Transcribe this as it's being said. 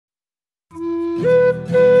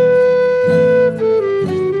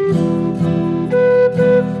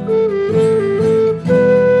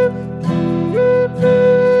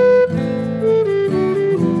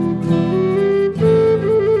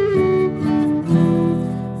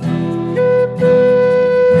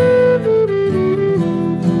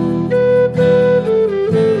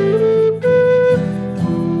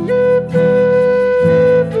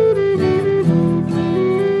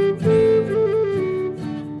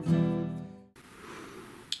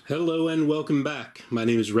Hello and welcome back. My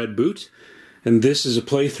name is Redboot, and this is a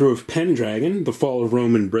playthrough of Pendragon, The Fall of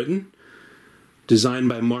Rome and Britain, designed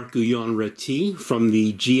by Marc Gouyon-Rety from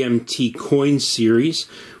the GMT Coins series,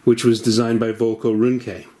 which was designed by Volko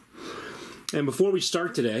Runke. And before we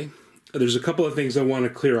start today, there's a couple of things I want to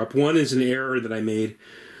clear up. One is an error that I made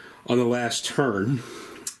on the last turn,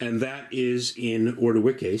 and that is in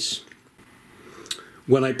Ordowices.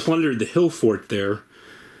 When I plundered the hill fort there,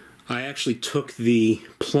 I actually took the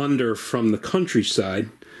plunder from the countryside,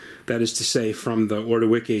 that is to say from the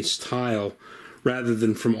Ordowices tile, rather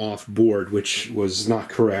than from off-board, which was not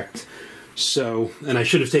correct. So, and I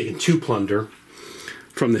should have taken two plunder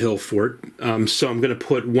from the hill fort. So I'm going to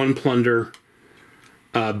put one plunder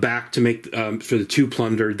back to make for the two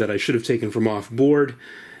plunder that I should have taken from off-board,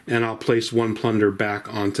 and I'll place one plunder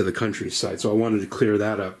back onto the countryside. So I wanted to clear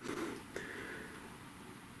that up.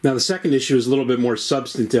 Now the second issue is a little bit more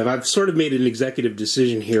substantive. I've sort of made an executive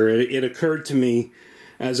decision here. It occurred to me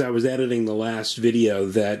as I was editing the last video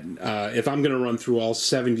that if I'm going to run through all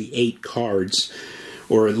 78 cards,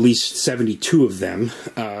 or at least 72 of them,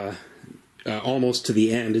 almost to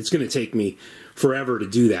the end, it's going to take me forever to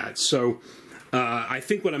do that. So I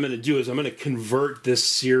think what I'm going to do is I'm going to convert this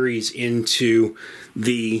series into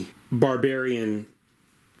the barbarian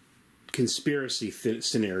conspiracy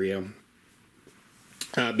scenario.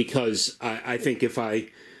 Because I think if I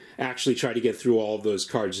actually try to get through all of those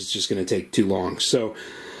cards, it's just going to take too long. So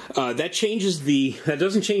that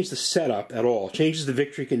doesn't change the setup at all. It changes the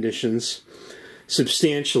victory conditions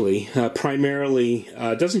substantially. Primarily,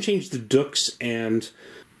 doesn't change the Dux and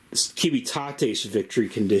Civitates victory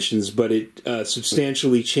conditions, but it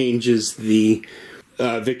substantially changes the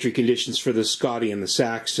victory conditions for the Scotti and the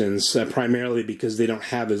Saxons, primarily because they don't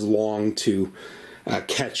have as long to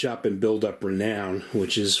catch up and build up renown,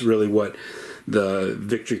 which is really what the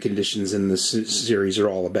victory conditions in this series are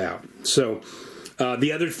all about. So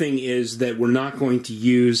the other thing is that we're not going to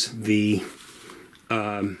use the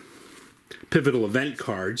pivotal event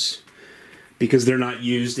cards because they're not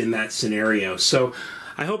used in that scenario. So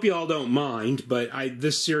I hope you all don't mind, but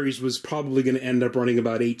this series was probably going to end up running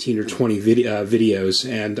about 18 or 20 videos,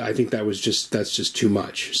 and I think that's just too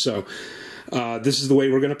much. So this is the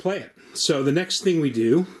way we're going to play it. So the next thing we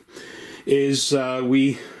do is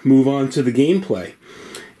we move on to the gameplay.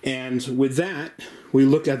 And with that, we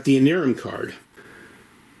look at the Anirim card.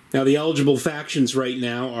 Now the eligible factions right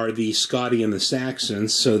now are the Scotti and the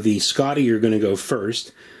Saxons. So the Scotti are going to go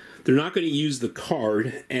first. They're not going to use the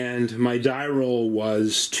card, and my die roll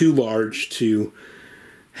was too large to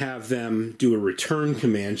have them do a return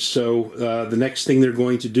command. So the next thing they're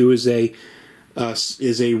going to do is a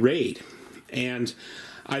raid. And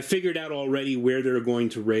I figured out already where they're going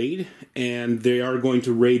to raid, and they are going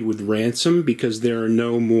to raid with ransom because there are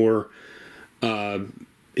no more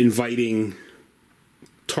inviting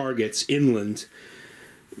targets inland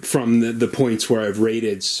from the points where I've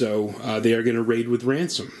raided, so they are going to raid with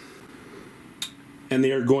ransom. And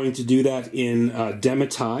they are going to do that in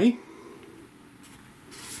Dematai,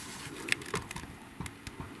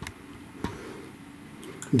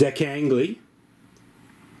 Dekangli,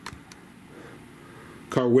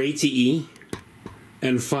 Karwetii,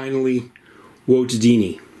 and finally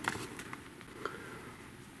Wotadini.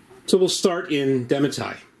 So we'll start in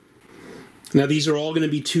Dematai. Now these are all going to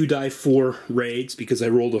be 2-die-4 raids because I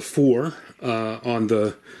rolled a 4 on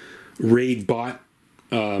the raid bot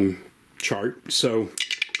chart. So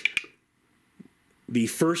the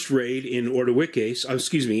first raid in Ordowices,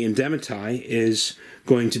 in Dematai, is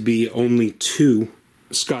going to be only 2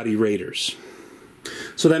 Scotti raiders.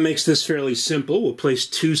 So that makes this fairly simple. We'll place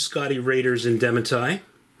 2 Scotti raiders in Dematai.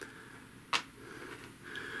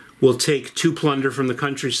 We'll take 2 plunder from the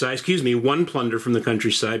countryside, 1 plunder from the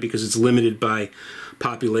countryside because it's limited by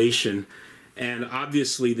population. And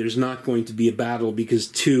obviously there's not going to be a battle because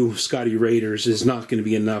 2 Scotti raiders is not going to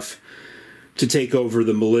be enough to take over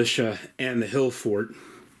the militia and the hill fort,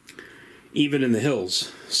 even in the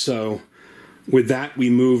hills. So with that,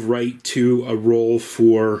 we move right to a roll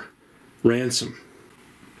for ransom.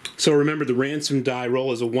 So remember, the ransom die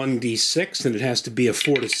roll is a 1d6, and it has to be a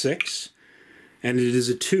 4 to 6, and it is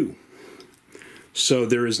a 2. So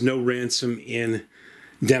there is no ransom in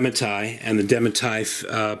Demetai, and the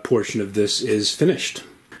Demetai portion of this is finished.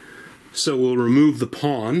 So we'll remove the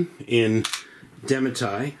pawn in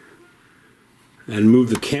Demetai and move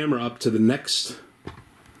the camera up to the next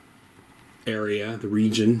area, the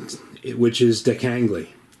region, which is Dekangli.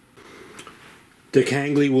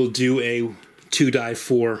 Dekangli will do a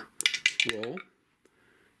 2-die-4 roll,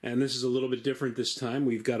 and this is a little bit different this time.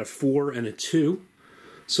 We've got a 4 and a 2,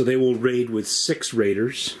 so they will raid with 6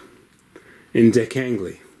 raiders in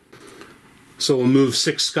Dekangli. So we'll move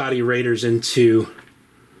 6 Scotti raiders into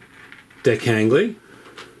Dekangli,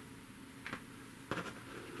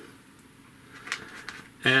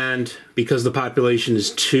 and because the population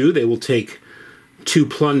is 2, they will take 2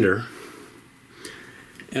 plunder.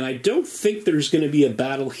 And I don't think there's going to be a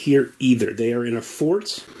battle here either. They are in a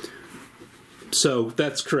fort, so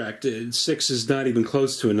that's correct. 6 is not even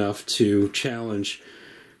close to enough to challenge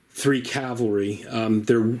 3 cavalry.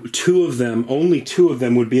 Only 2 of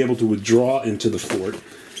them would be able to withdraw into the fort,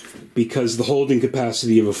 because the holding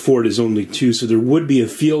capacity of a fort is only 2, so there would be a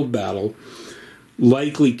field battle,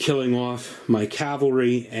 likely killing off my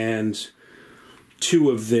cavalry and 2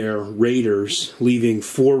 of their raiders, leaving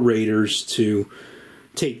 4 raiders to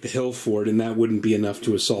take the hill fort, and that wouldn't be enough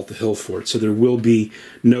to assault the hill fort. So there will be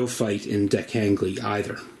no fight in Dekangli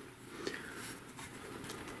either.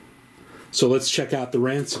 So let's check out the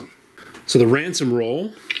ransom. So the ransom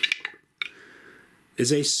roll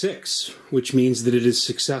is a 6, which means that it is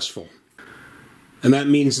successful. And that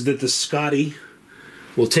means that the Scotti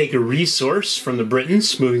will take a resource from the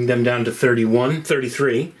Britons, moving them down to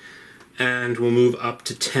 33, and will move up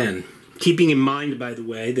to 10. Keeping in mind, by the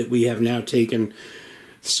way, that we have now taken,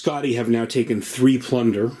 Scotti have now taken 3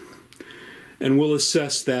 plunder, and we'll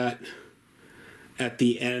assess that at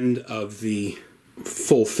the end of the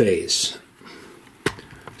full phase.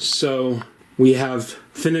 So we have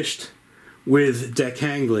finished with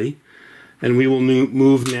Dekangli, and we will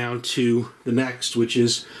move now to the next, which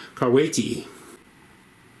is Karwaitii.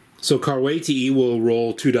 So Karwaitii will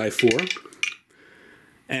roll 2-die-4,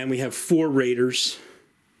 and we have 4 raiders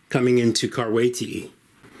coming into Karwaitii.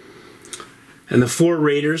 And the 4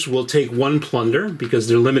 raiders will take 1 plunder, because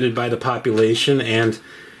they're limited by the population, and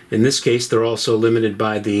in this case they're also limited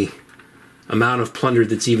by the amount of plunder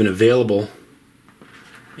that's even available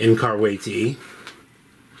in Karwaitii.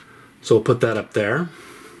 So we'll put that up there.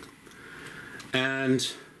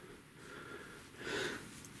 And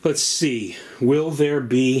let's see, will there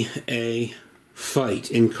be a fight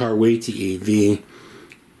in Karwaitii? The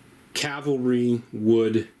cavalry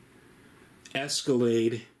would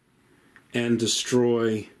escalade and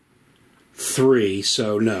destroy 3,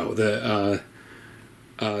 so no,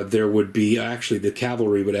 there would be, actually the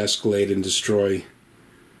cavalry would escalate and destroy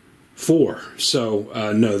 4,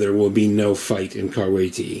 so no, there will be no fight in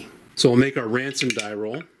Karwaitii. So we'll make our ransom die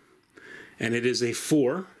roll, and it is a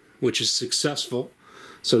 4, which is successful,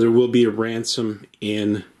 so there will be a ransom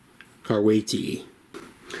in Karwaitii.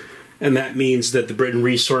 And that means that the Britain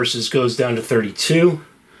resources goes down to 32,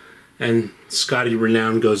 and Scotti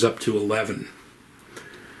renown goes up to 11.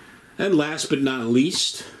 And last but not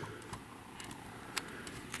least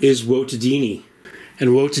is Wotadini. And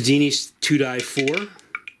Wotadini's 2-die-4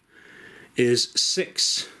 is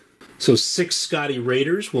 6. So 6 Scotti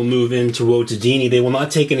raiders will move into Wotadini. They will not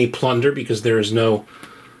take any plunder because there is no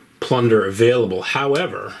plunder available.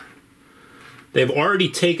 However, they've already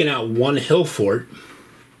taken out 1 hill fort,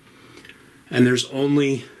 and there's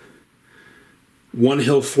only 1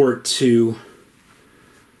 hill fort to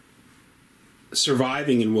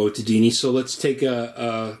surviving in Wotadini. So let's take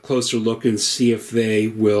a closer look and see if they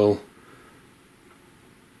will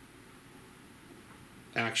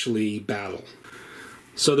actually battle.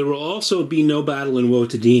 So there will also be no battle in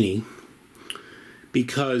Wotadini,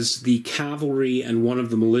 because the cavalry and 1 of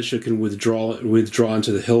the militia can withdraw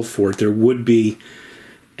into the hill fort. There would be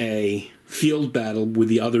a field battle with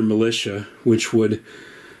the other militia, which would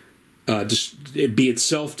be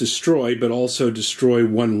itself destroyed, but also destroy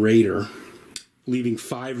 1 raider, leaving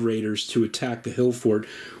 5 raiders to attack the hill fort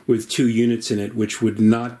with 2 units in it, which would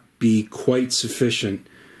not be quite sufficient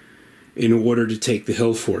in order to take the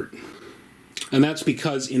hill fort. And that's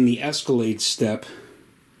because in the escalade step,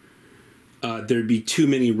 there'd be too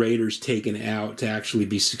many raiders taken out to actually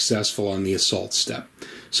be successful on the assault step.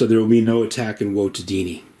 So there will be no attack in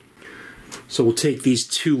Wotadini. So we'll take these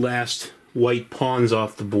 2 last white pawns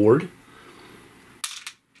off the board,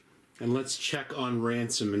 and let's check on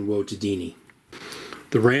ransom in Wotadini.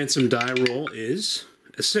 The ransom die roll is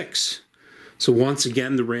a 6. So once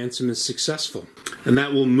again, the ransom is successful. And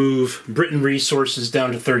that will move Britain resources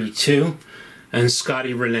down to 32, and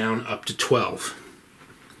Scotti renown up to 12.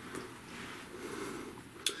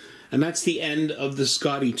 And that's the end of the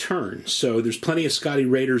Scotti turn. So there's plenty of Scotti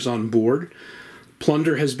Raiders on board.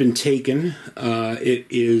 Plunder has been taken. It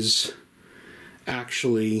is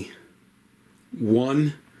actually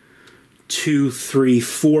 1, 2, 3,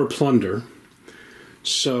 4 plunder.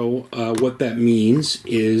 So what that means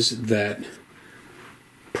is that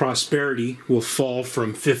Prosperity will fall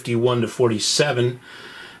from 51 to 47,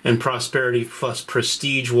 and Prosperity plus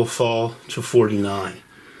Prestige will fall to 49.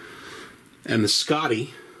 And the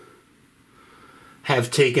Scotti have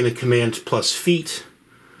taken a command plus feat,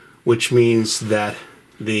 which means that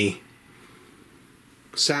the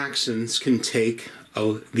Saxons can take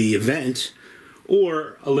the event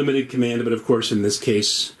or a limited command, but of course in this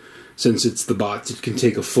case, since it's the bots, it can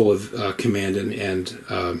take a full command and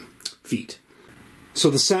feat. So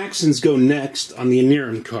the Saxons go next on the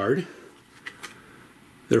Anirim card.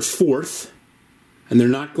 They're 4th, and they're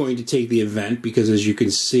not going to take the event because, as you can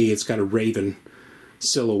see, it's got a raven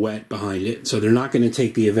silhouette behind it. So they're not going to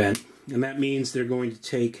take the event, and that means they're going to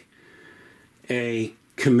take a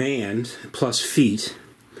command plus feat.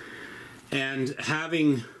 And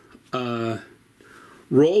having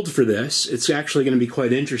rolled for this, it's actually going to be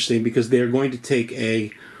quite interesting because they're going to take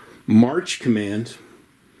a march command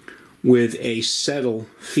with a settle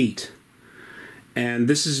feat. And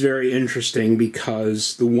this is very interesting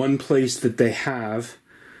because the one place that they have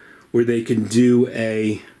where they can do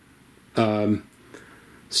a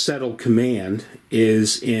settle command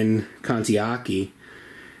is in Kantiaki,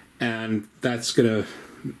 and that's going to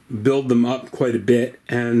build them up quite a bit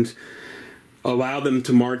and allow them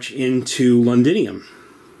to march into Londinium.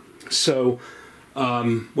 So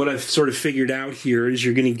what I've sort of figured out here is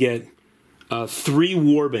you're going to get 3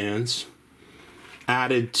 warbands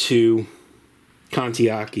added to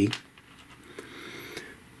Kantiaki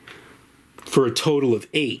for a total of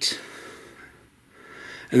 8.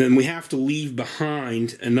 And then we have to leave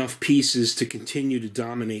behind enough pieces to continue to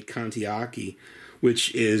dominate Kantiaki,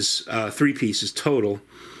 which is 3 pieces total.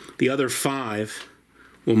 The other 5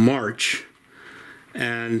 will march,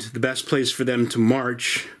 and the best place for them to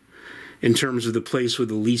march in terms of the place with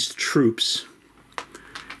the least troops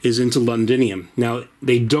is into Londinium. Now,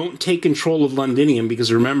 they don't take control of Londinium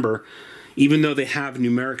because, remember, even though they have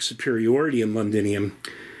numeric superiority in Londinium,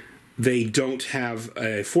 they don't have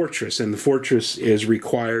a fortress, and the fortress is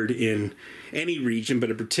required in any region, but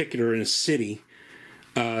in particular in a city.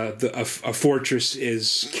 A fortress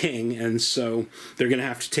is king, and so they're going to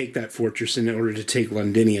have to take that fortress in order to take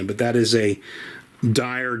Londinium. But that is a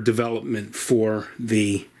dire development for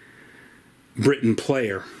the Britain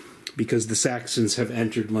player, because the Saxons have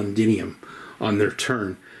entered Londinium on their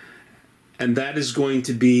turn. And that is going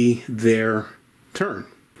to be their turn.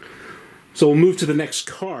 So we'll move to the next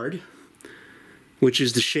card, which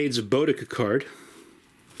is the Shades of Boudica card.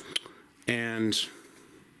 And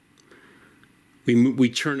we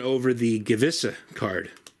turn over the Gewisse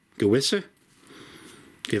card. Gewisse?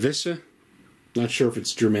 Gewisse? Not sure if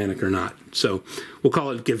it's Germanic or not. So we'll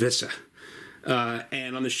call it Gewisse.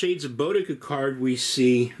 And on the Shades of Boudica card, we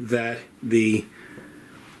see that the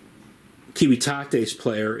Civitates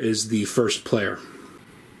player is the first player.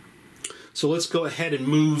 So let's go ahead and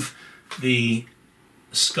move the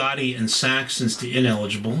Scotti and Saxons to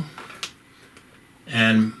ineligible,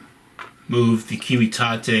 and move the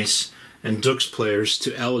Civitates and Dux players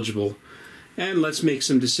to eligible. And let's make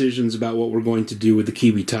some decisions about what we're going to do with the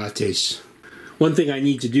Civitates. One thing I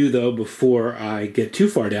need to do, though, before I get too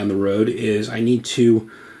far down the road is I need to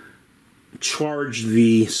charge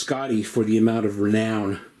the Scotti for the amount of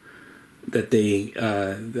renown that they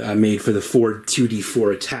made for the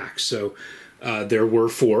 2d4 attacks. So there were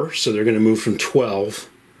 4, so they're going to move from 12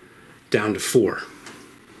 down to 4.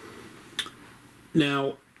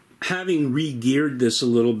 Now, having re-geared this a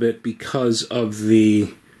little bit because of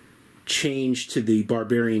the change to the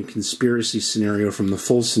Barbarian Conspiracy scenario from the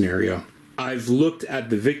full scenario, I've looked at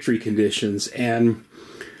the victory conditions, and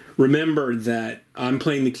remember that I'm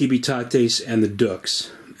playing the Civitates and the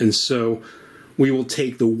Dux, and so we will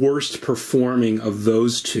take the worst performing of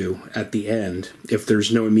those 2 at the end if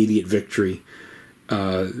there's no immediate victory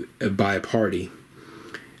by a party,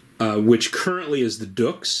 which currently is the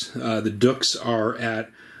Dux. The Dux are at,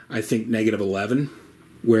 I think, -11,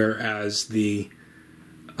 whereas the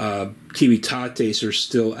Civitates are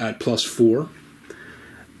still at +4.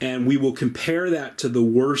 And we will compare that to the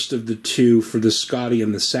worst of the 2 for the Scotti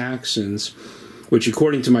and the Saxons, which,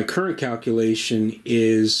 according to my current calculation,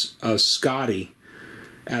 is a Scotti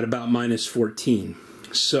at about -14.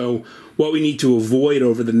 So what we need to avoid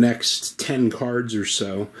over the next 10 cards or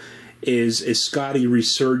so is a Scotti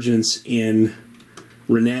resurgence in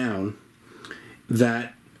renown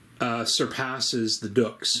that surpasses the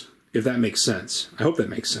Dux. if that makes sense. I hope that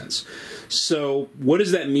makes sense. So what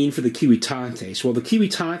does that mean for the Kiwitates? Well, the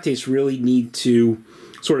Kiwitates really need to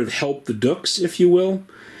sort of help the Dukes, if you will,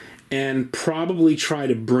 and probably try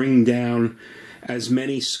to bring down as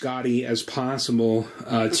many Scotti as possible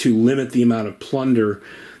to limit the amount of plunder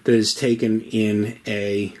that is taken in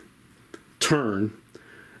a turn,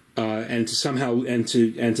 and to somehow and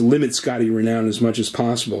to limit Scotti renown as much as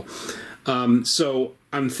possible. So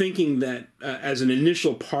I'm thinking that as an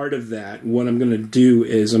initial part of that, what I'm going to do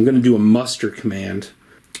is I'm going to do a muster command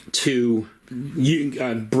to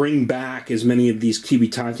bring back as many of these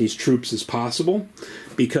Kiwitates troops as possible,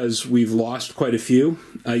 because we've lost quite a few,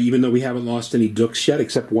 even though we haven't lost any Dukes yet,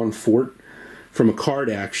 except one fort from a card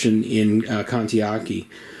action in Kantiaki.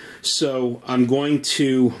 So I'm going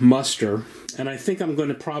to muster, and I think I'm going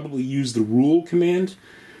to probably use the rule command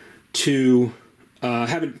to,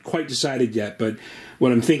 haven't quite decided yet, but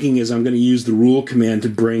what I'm thinking is I'm going to use the rule command to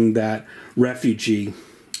bring that refugee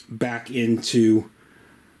back into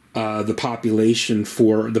the population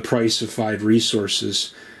for the price of 5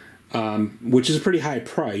 resources, which is a pretty high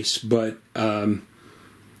price, but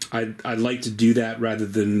I'd like to do that rather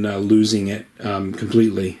than losing it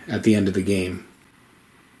completely at the end of the game.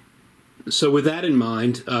 So with that in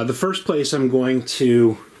mind, the first place I'm going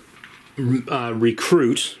to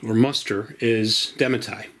recruit or muster is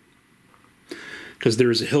Dematai, because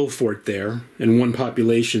there is a hill fort there and 1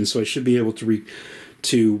 population, so I should be able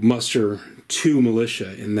to muster 2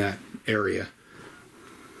 militia in that area.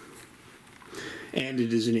 And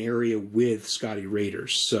it is an area with Scotti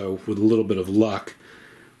raiders, so with a little bit of luck,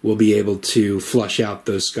 we'll be able to flush out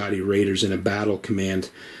those Scotti raiders in a battle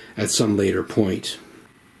command at some later point.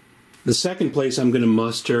 The second place I'm going to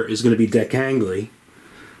muster is going to be Dekangli.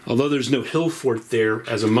 Although there's no hill fort there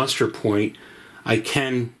as a muster point, I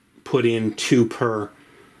can put in 2 per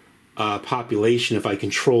population if I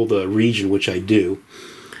control the region, which I do.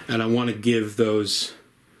 And I want to give those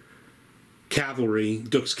cavalry,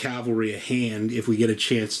 Dukes cavalry, a hand if we get a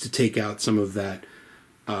chance to take out some of that,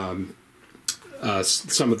 some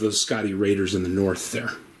of those Scotti raiders in the north there.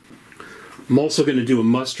 I'm also going to do a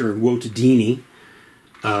muster in Wotodini,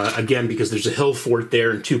 again because there's a hill fort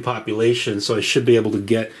there and 2 populations, so I should be able to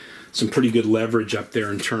get some pretty good leverage up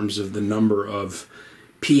there in terms of the number of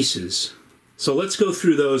pieces. So let's go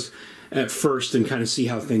through those at first and kind of see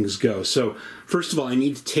how things go. So first of all, I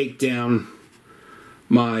need to take down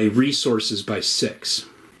my resources by 6.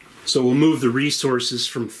 So we'll move the resources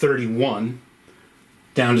from 31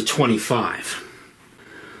 down to 25.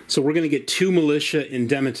 So we're going to get 2 militia in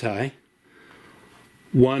Dematai,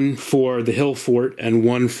 1 for the hill fort and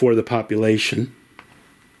 1 for the population.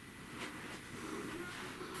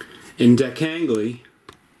 In Dekangli,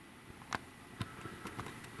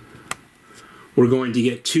 we're going to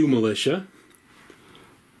get 2 militia,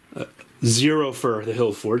 0 for the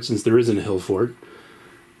hill fort, since there isn't a hill fort,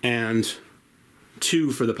 and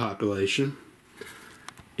 2 for the population.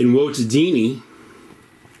 In Wotodini,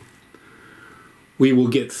 we will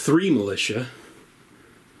get 3 militia,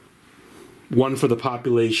 1 for the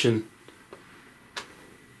population,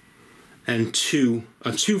 and 2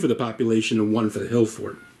 for the population and 1 for the hill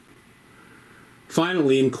fort.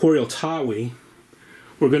 Finally, in Koryaltawi,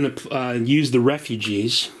 we're going to use the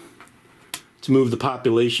refugees to move the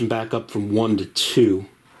population back up from 1 to 2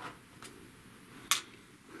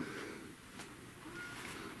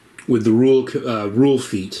 with the rule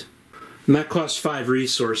feat. And that costs 5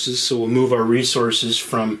 resources, so we'll move our resources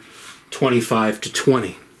from 25 to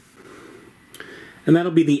 20. And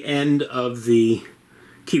that'll be the end of the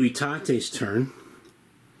Kiwitate's turn.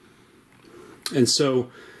 And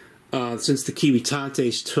so, since the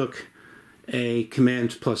Kiwitates took a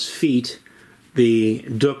command plus feat, the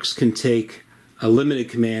Dukes can take a limited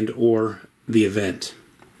command or the event.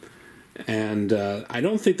 And I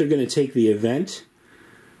don't think they're going to take the event,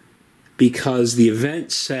 because the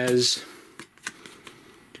event says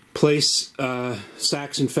place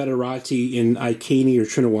Saxon Federati in Iceni or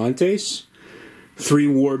Trinoantes, 3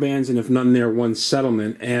 warbands, and if none there, 1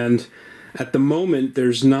 settlement. And at the moment,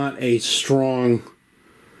 there's not a strong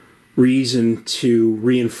reason to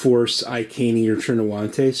reinforce Iceni or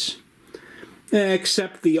Trinoantes,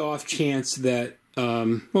 except the off chance that,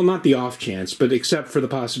 well, not the off chance, but except for the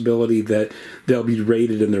possibility that they'll be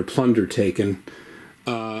raided and their plunder taken.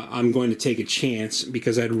 I'm going to take a chance,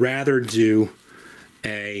 because I'd rather do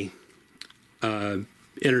a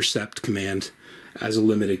intercept command as a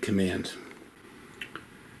limited command.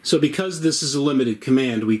 So because this is a limited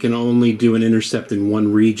command, we can only do an intercept in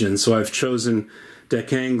 1 region. So I've chosen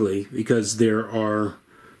Dekangli because there are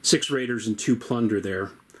 6 raiders and 2 plunder there,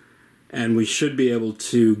 and we should be able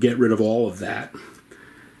to get rid of all of that.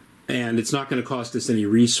 And it's not going to cost us any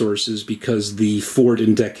resources because the fort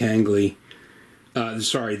in Decangli,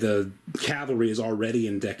 the cavalry is already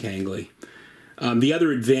in Decangli. The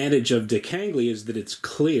other advantage of Decangli is that it's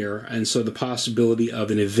clear, and so the possibility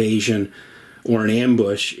of an evasion or an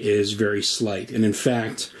ambush is very slight. And in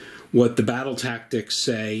fact, what the battle tactics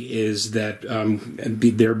say is that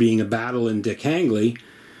there being a battle in Decangli,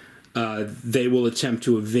 they will attempt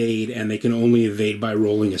to evade, and they can only evade by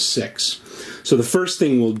rolling a 6. So the first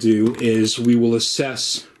thing we'll do is we will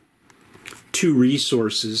assess 2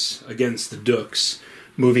 resources against the Dukes,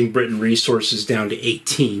 moving Britain resources down to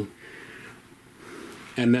 18.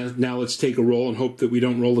 And then, now let's take a roll and hope that we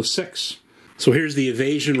don't roll a 6. So here's the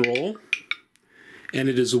evasion roll, and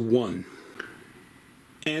it is a 1.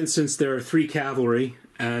 And since there are 3 cavalry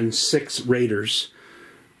and 6 raiders,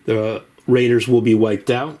 the raiders will be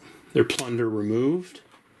wiped out, their plunder removed,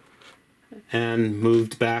 and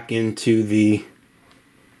moved back into the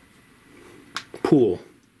pool.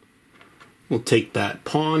 We'll take that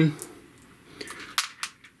pawn,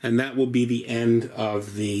 and that will be the end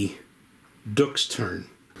of the Duke's turn.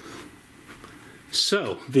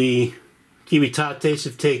 So, the Civitates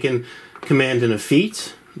have taken command and a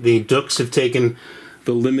feat. The Dukes have taken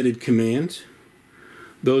the limited command.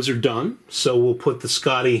 Those are done, so we'll put the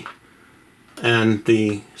Scotti and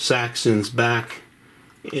the Saxons back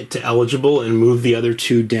to eligible and move the other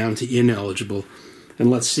 2 down to ineligible.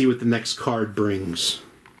 And let's see what the next card brings.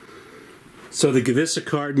 So the Gavissa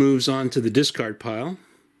card moves on to the discard pile,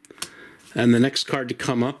 and the next card to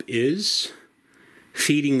come up is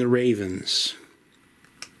Feeding the Ravens.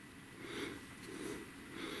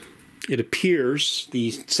 It appears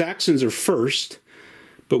the Saxons are first,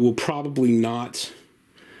 but will probably not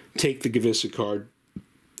take the Gavissa card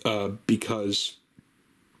because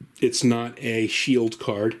it's not a shield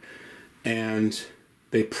card, and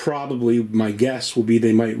they probably, my guess will be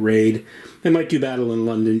they might raid. They might do battle in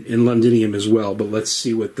Londinium as well, but let's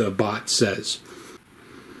see what the bot says.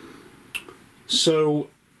 So,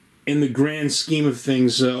 in the grand scheme of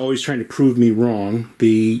things, always trying to prove me wrong,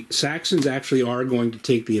 the Saxons actually are going to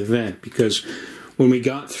take the event, because when we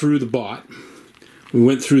got through the bot, we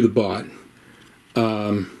went through the bot,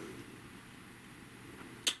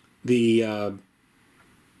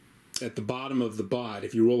 at the bottom of the bot,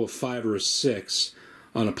 if you roll a 5 or a 6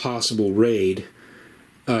 on a possible raid,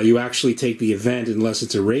 you actually take the event unless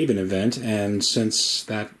it's a Raven event, and since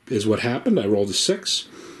that is what happened, I rolled a 6.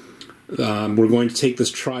 We're going to take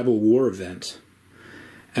this tribal war event.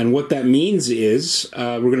 And what that means is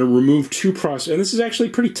we're going to remove 2 and this is actually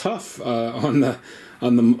pretty tough on the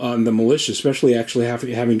militia, especially actually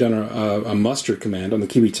having done a muster command on the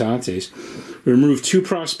Civitates. We remove 2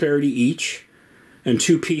 prosperity each and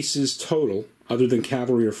 2 pieces total, other than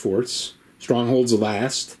cavalry or forts. Strongholds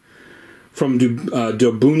last, from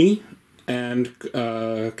Dobuni and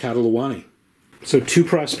Cataluani. So 2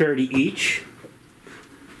 prosperity each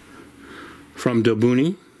from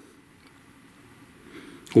Dobuni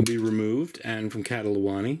will be removed, and from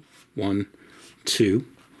Cataluani, 1, 2.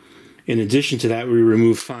 In addition to that, we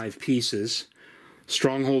remove 5 pieces.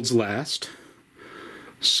 Strongholds last,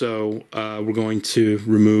 so we're going to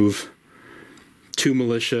remove 2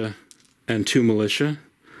 militia and 2 militia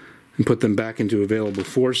and put them back into available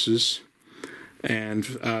forces. And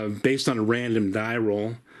based on a random die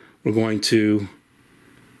roll, we're going to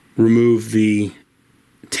remove the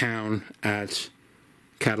town at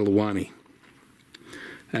Cataluani.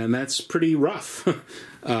 And that's pretty rough.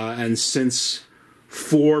 And since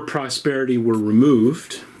 4 prosperity were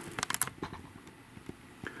removed,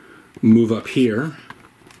 move up here,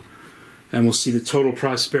 and we'll see the total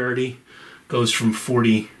prosperity goes from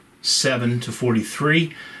 47 to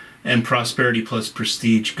 43, and prosperity plus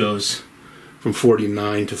prestige goes from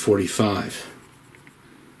 49 to 45.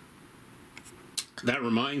 That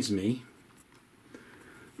reminds me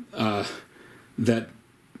that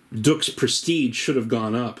Duke's prestige should have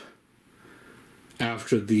gone up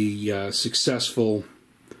after the successful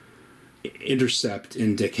intercept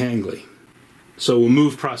in Decangli. So we'll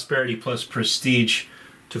move prosperity plus prestige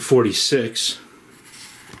to 46,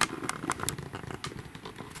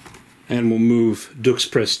 and we'll move Duke's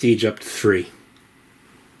prestige up to 3.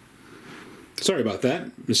 Sorry about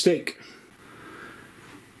that, mistake.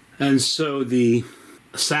 And so the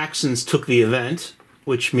Saxons took the event,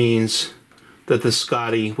 which means that the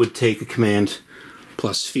Scotti would take a command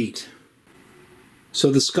plus feat.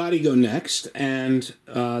 So the Scotti go next, and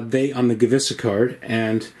they on the Gavissa card,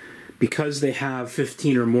 and because they have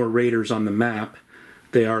 15 or more raiders on the map,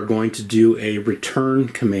 they are going to do a return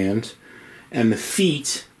command, and the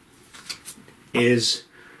feat is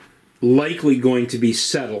likely going to be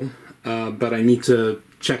settle, but I need to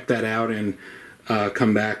check that out and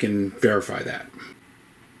come back and verify that.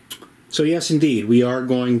 So yes, indeed, we are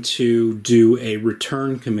going to do a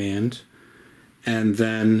return command, and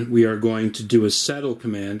then we are going to do a settle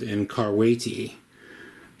command in Gouyon-Rety.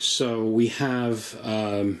 So we have,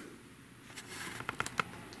 let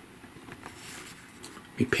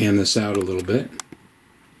me pan this out a little bit.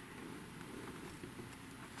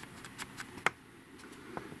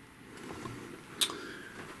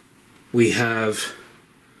 We have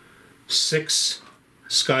 6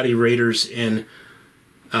 Scotti raiders in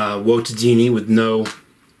Wotadini with no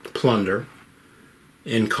plunder.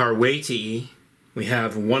 In Gouyon-Rety, we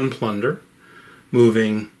have 1 plunder,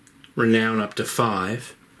 moving renown up to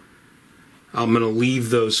 5. I'm going to leave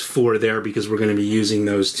those 4 there because we're going to be using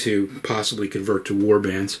those to possibly convert to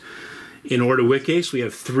warbands. In Ordowikes, we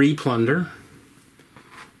have 3 plunder.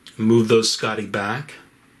 Move those Scotti back.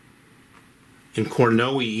 In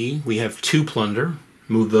Gouyon-Rety, we have 2 plunder.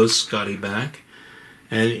 Move those Scotti back.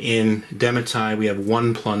 And in Demetai, we have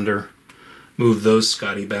 1 plunder. Move those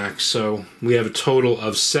Scotti back. So we have a total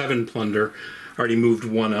of 7 plunder. Already moved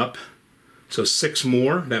 1 up. So 6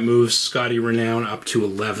 more. That moves Scotti renown up to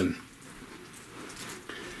 11.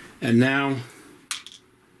 And now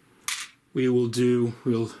we'll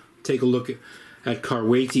take a look at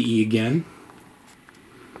Gouyon-Rety again.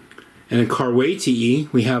 And in Gouyon-Rety,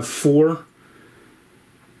 we have 4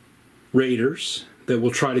 raiders that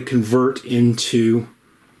we'll try to convert into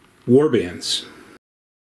warbands.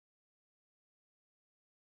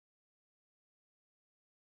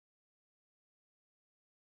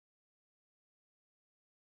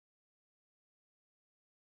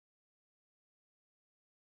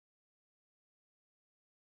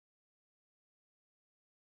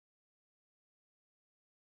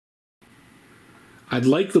 I'd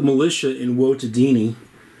like the militia in Wotadini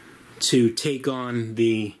to take on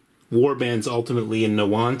the warbands ultimately in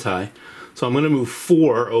Nwantai. So I'm going to move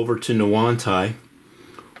 4 over to Nwantai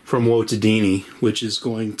from Wotadini, which is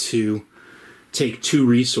going to take 2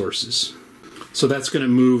 resources. So that's going to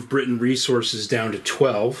move Britain resources down to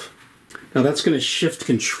 12. Now that's going to shift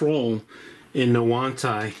control in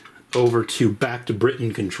Nwantai over to back to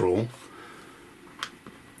Britain control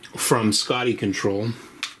from Scotti control,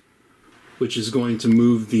 which is going to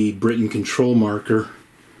move the Britain control marker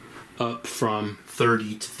up from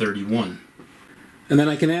 30 to 31. And then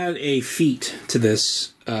I can add a feat to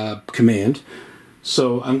this command.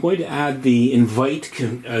 So I'm going to add the invite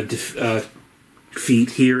feat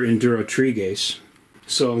here in Durotriges.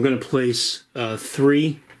 So I'm going to place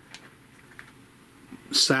 3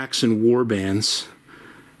 Saxon warbands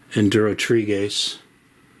in Durotriges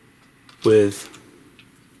with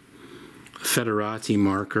a Federati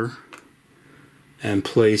marker and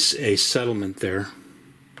place a settlement there.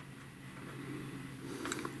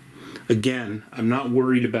 Again, I'm not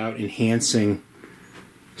worried about enhancing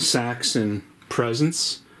Saxon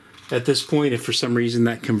presence at this point. If for some reason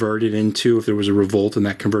that converted into, if there was a revolt and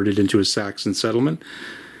that converted into a Saxon settlement,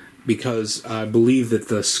 because I believe that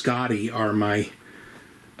the Scotti are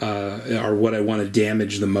what I want to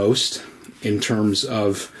damage the most in terms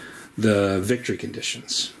of the victory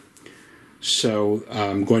conditions. So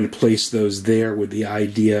I'm going to place those there with the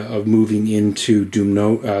idea of moving into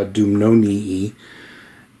Dumnonii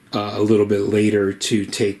a little bit later to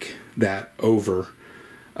take that over,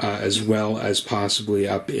 as well as possibly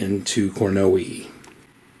up into Gouyon-Rety.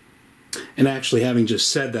 And actually, having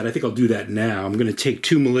just said that, I think I'll do that now. I'm going to take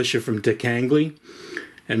 2 militia from Dekangli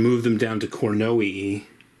and move them down to Gouyon-Rety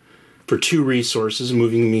for 2 resources,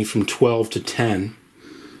 moving me from 12 to 10,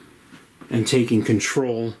 and taking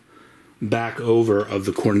control back over of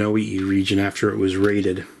the Gouyon-Rety region after it was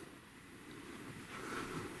raided.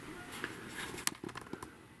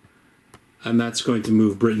 And that's going to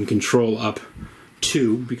move Britain control up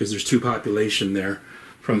 2, because there's 2 population there,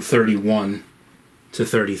 from 31 to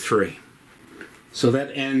 33. So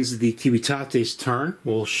that ends the Civitates turn.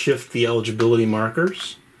 We'll shift the eligibility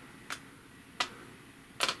markers.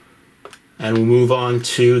 And we'll move on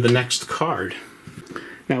to the next card.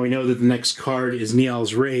 Now we know that the next card is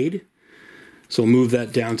Nial's Raid. So we'll move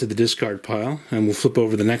that down to the discard pile, and we'll flip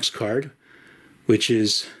over the next card, which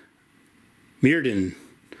is Mirden,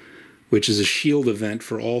 which is a shield event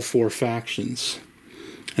for all 4 factions.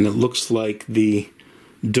 And it looks like the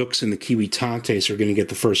Dux and the Civitates are going to get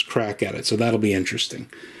the first crack at it, so that'll be interesting.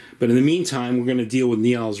 But in the meantime, we're going to deal with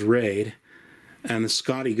Nial's Raid, and the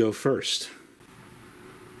Scotti go first.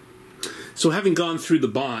 So having gone through the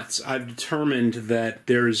bots, I've determined that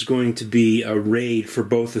there is going to be a raid for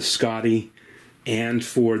both the Scotti and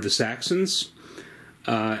for the Saxons.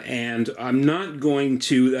 And I'm not going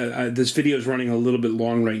to, this video is running a little bit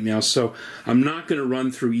long right now, so I'm not going to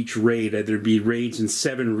run through each raid. There'd be raids in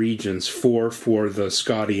 7 regions, 4 for the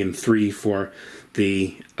Scotti and 3 for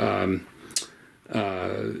the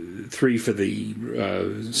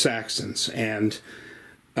Saxons. And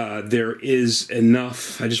there is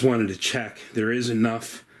enough, I just wanted to check, there is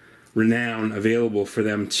enough renown available for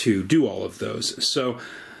them to do all of those. So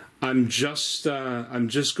I'm just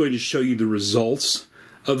going to show you the results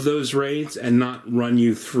of those raids and not run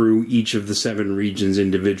you through each of the 7 regions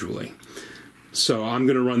individually. So I'm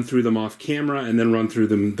going to run through them off camera and then run through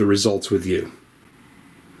the results with you.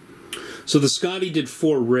 So the Scotti did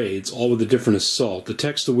 4 raids, all with a different assault. The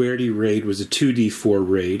Text-Awarity raid was a 2d4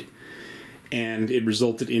 raid, and it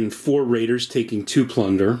resulted in 4 raiders taking 2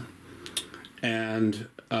 plunder and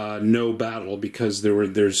no battle, because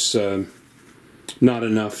there's not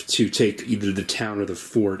enough to take either the town or the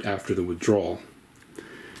fort after the withdrawal.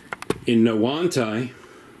 In Nwantai,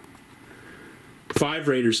 5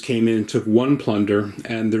 raiders came in and took 1 plunder,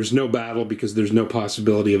 and there's no battle because there's no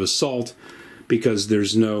possibility of assault because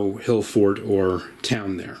there's no hill fort or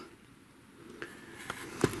town there.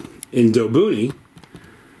 In Dobuni,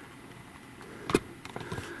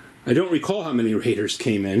 I don't recall how many raiders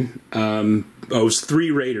came in. It was 3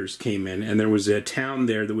 raiders came in, and there was a town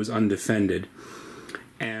there that was undefended,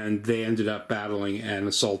 and they ended up battling and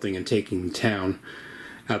assaulting and taking the town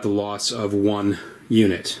at the loss of 1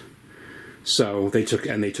 unit. So they took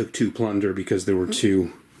 2 plunder because there were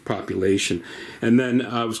 2 population. And then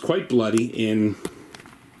it was quite bloody in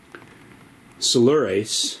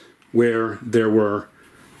Solures, where there were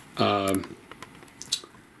I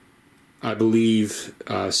believe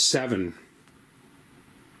 7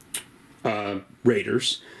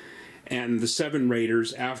 raiders, and the 7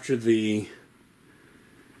 raiders, after the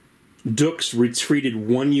Dukes retreated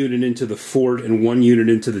 1 unit into the fort and 1 unit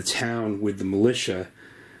into the town with the militia,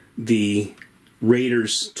 the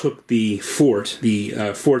raiders took the fort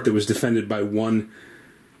that was defended by 1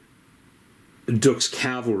 Dukes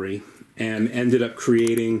cavalry, and ended up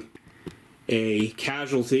creating a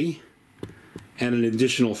casualty and an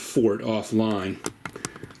additional fort offline.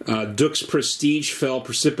 Dukes' prestige fell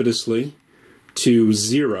precipitously to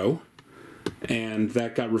 0, and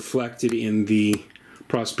that got reflected in the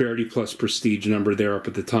prosperity plus prestige number there up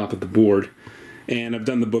at the top of the board. And I've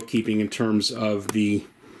done the bookkeeping in terms of the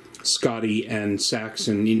Scotti and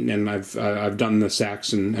Saxon, and I've done the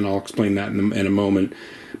Saxon, and I'll explain that in a moment.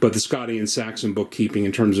 But the Scotti and Saxon bookkeeping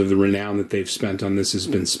in terms of the renown that they've spent on this has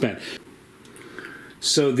been spent.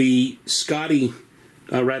 So the Scotti,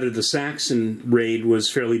 the Saxon raid was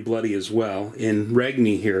fairly bloody as well. In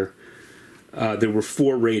Regni here, there were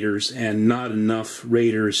 4 raiders and not enough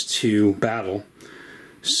raiders to battle.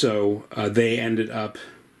 So they ended up,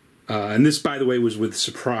 and this, by the way, was with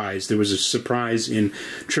surprise. There was a surprise in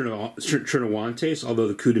Trinowantes, although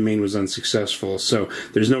the coup de main was unsuccessful. So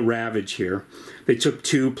there's no ravage here. They took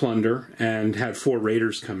 2 plunder and had 4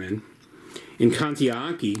 raiders come in. In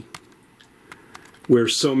Kantiaki, where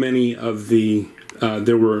so many of the,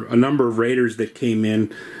 there were a number of raiders that came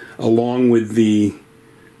in along with the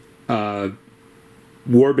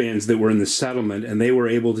warbands that were in the settlement, and they were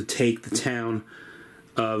able to take the town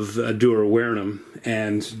of Durawernum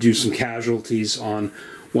and do some casualties on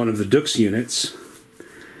one of the Dukes units.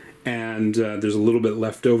 And there's a little bit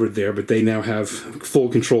left over there, but they now have full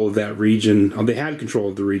control of that region. They had control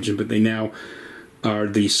of the region, but they now are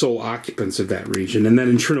the sole occupants of that region. And then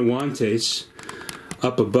in Trinowantes,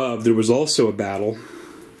 up above, there was also a battle.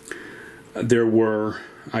 There were,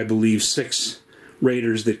 I believe, 6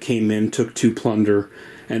 raiders that came in, took 2 plunder,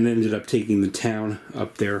 and ended up taking the town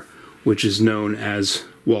up there, which is known as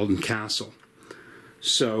Walden Castle.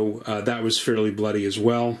 So that was fairly bloody as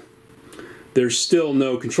well. There's still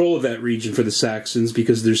no control of that region for the Saxons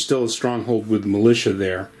because there's still a stronghold with militia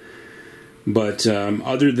there. But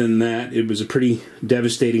other than that, it was a pretty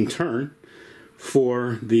devastating turn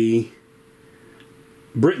for the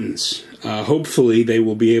Britons. Hopefully they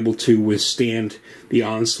will be able to withstand the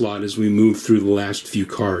onslaught as we move through the last few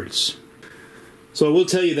cards. So I will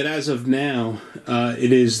tell you that as of now,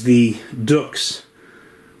 it is the Dukes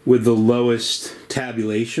with the lowest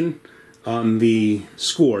tabulation on the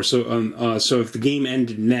score. So so if the game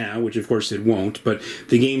ended now, which of course it won't, but if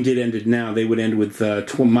the game did end now, they would end with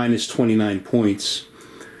minus 29 points,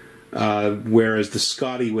 whereas the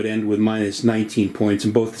Scotti would end with minus 19 points,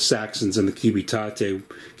 and both the Saxons and the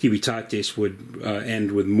Civitates would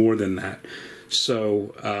end with more than that.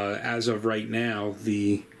 So as of right now,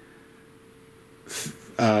 the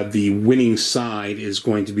winning side is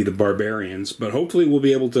going to be the Barbarians, but hopefully we'll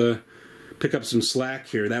be able to pick up some slack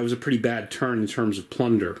here. That was a pretty bad turn in terms of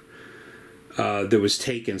plunder that was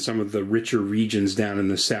taken. Some of the richer regions down in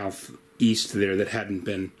the southeast there that hadn't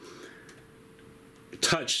been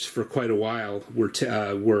touched for quite a while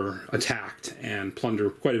were attacked, and quite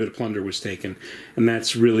a bit of plunder was taken, and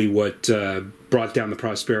that's really what brought down the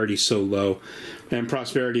prosperity so low. And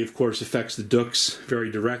prosperity, of course, affects the Dukes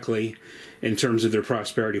very directly in terms of their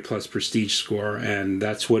prosperity plus prestige score, and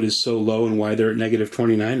that's what is so low and why they're at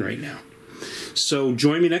 -29 right now. So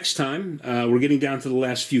join me next time. We're getting down to the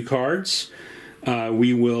last few cards.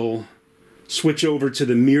 We will switch over to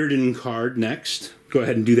the Mirrodin card next. Go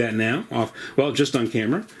ahead and do that now. Well, just on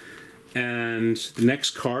camera. And the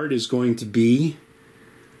next card is going to be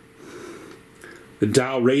the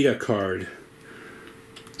Dalreda card.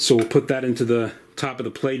 So we'll put that into the top of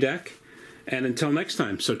the play deck. And until next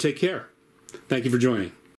time, so take care. Thank you for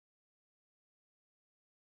joining.